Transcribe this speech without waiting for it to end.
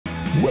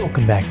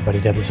Welcome back, everybody,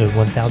 to episode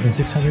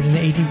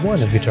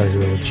 1681 of Guitar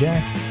Hero with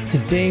Jack.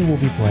 Today we'll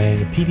be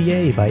playing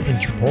PDA by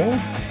Interpol.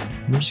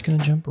 We're just going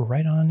to jump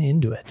right on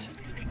into it.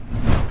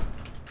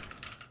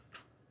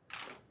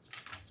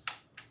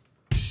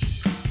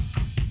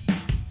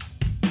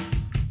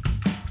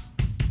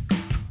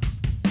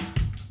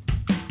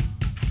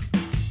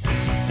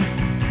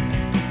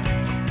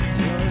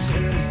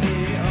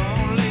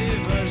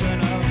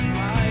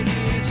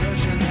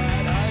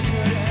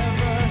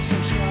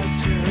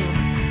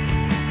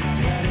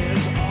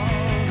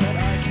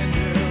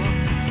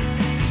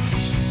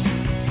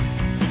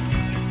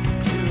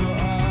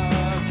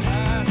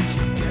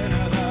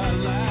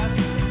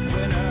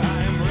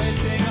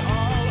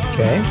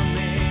 Okay.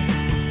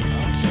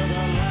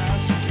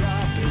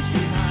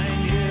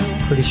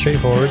 Pretty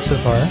straightforward so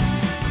far.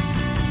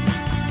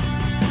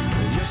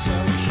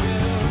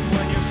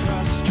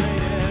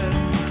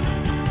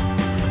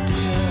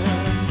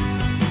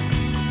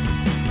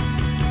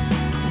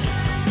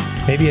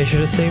 Maybe I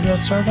should have saved that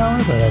star power,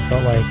 but I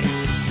felt like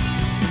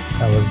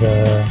that was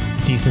a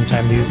decent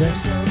time to use it.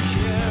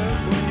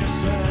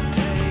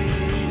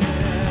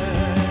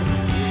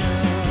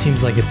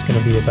 Seems like it's going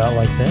to be about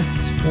like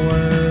this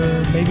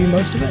for maybe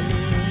most of it.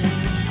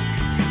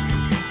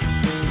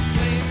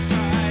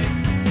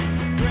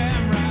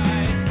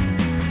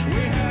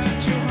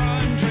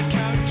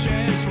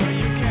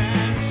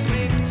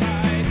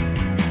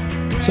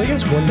 So I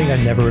guess one thing I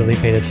never really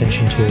paid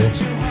attention to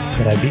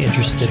that I'd be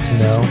interested to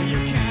know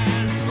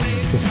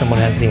if someone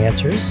has the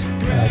answers,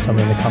 tell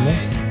me in the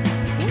comments,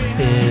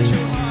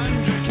 is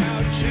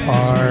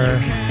are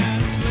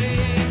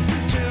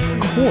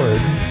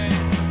chords,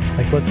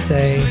 like let's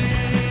say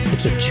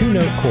it's a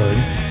 2-note chord,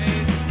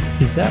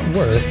 is that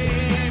worth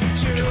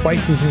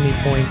twice as many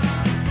points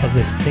as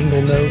a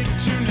single note,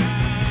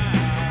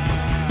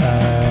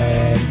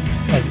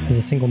 as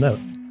a single note?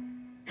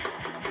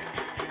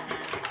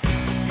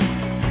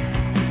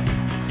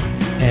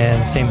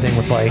 And same thing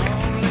with like,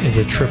 is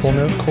a triple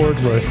note chord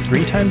worth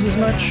 3 times as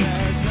much?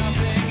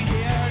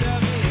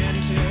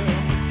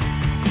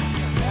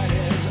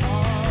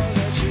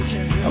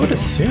 I would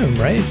assume,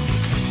 right?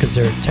 Because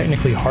they're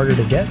technically harder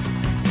to get.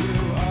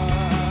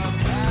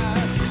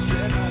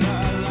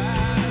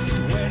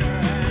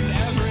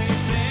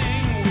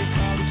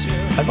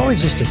 I've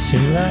always just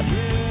assumed that,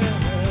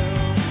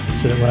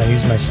 so that when I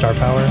use my star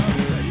power,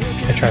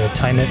 I try to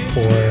time it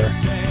for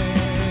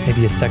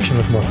maybe a section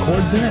with more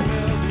chords in it.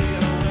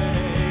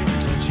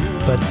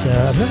 But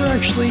I've never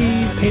actually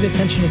paid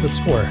attention to the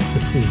score to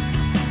see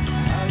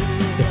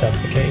if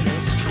that's the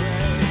case.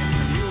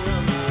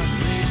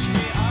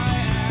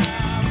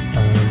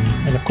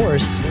 And of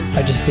course,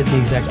 I just did the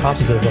exact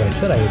opposite of what I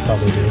said I would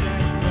probably do,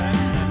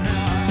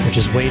 which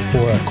is wait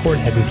for a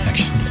chord-heavy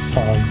section of the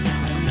song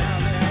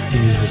to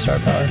use the star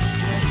power.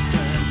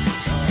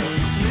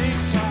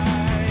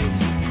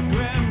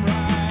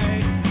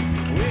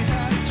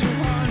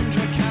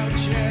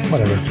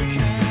 Whatever,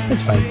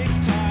 it's fine.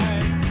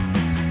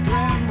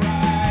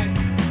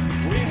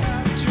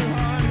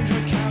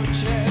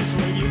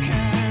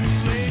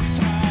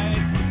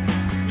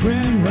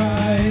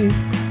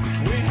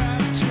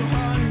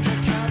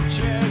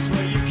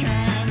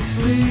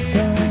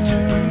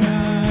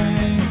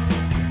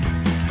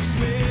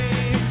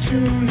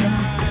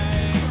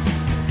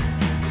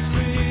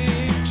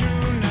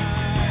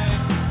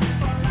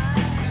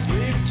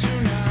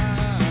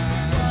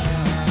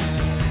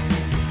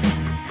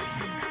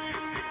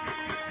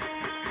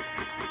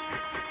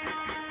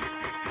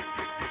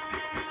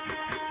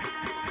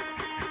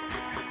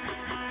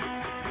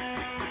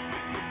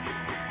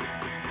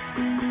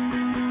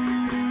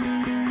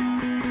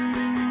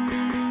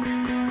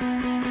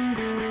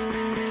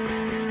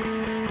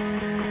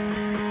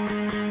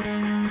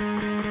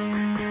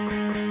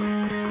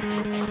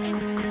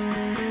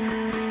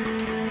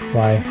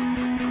 Why?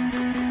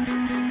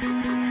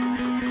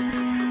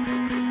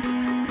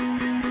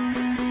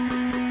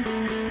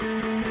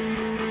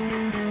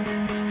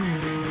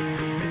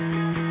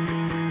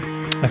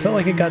 I felt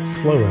like it got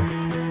slower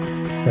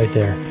right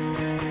there,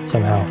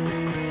 somehow.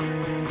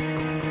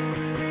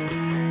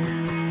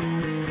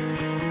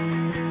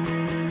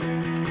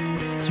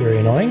 It's very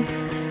annoying.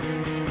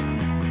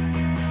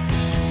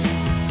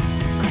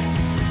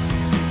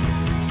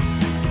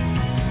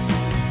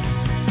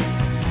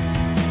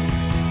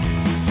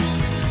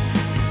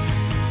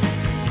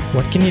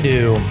 What can you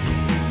do?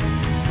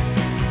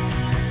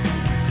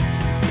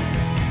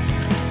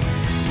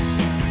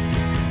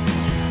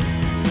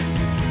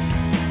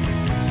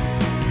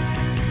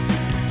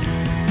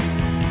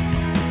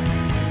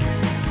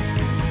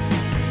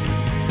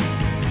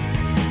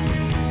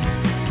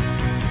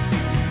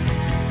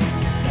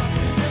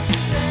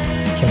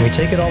 Can we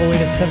take it all the way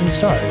to 7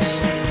 stars?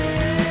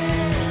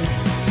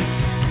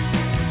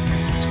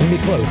 It's gonna be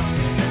close.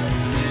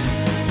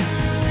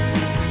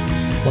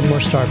 One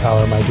more star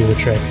power might do the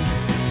trick.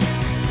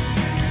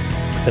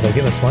 If it'll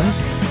give us one.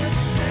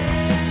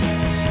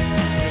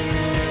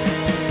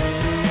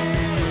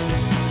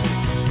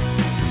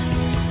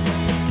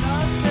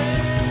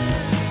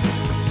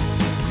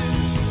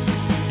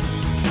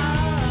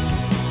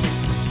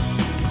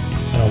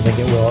 don't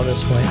think it will at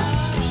this point.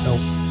 Nope.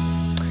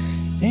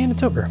 And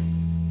it's over.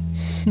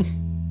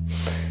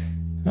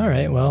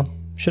 Alright, well,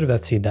 should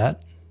have FC'd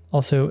that.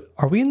 Also,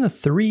 are we in the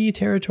 3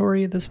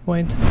 territory at this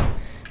point?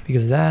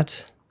 Because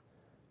that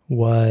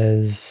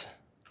was...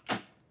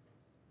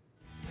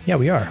 Yeah,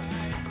 we are.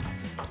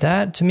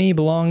 That, to me,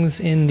 belongs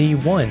in the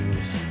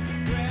 1s.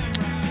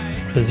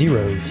 Or the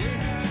 0s.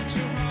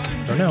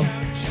 I don't know.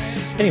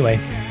 Anyway,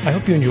 I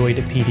hope you enjoyed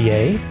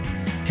PDA.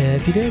 And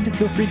if you did,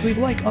 feel free to leave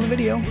a like on the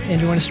video and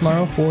join us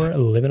tomorrow for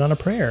Living on a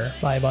Prayer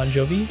by Bon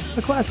Jovi,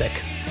 a classic.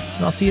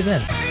 And I'll see you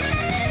then.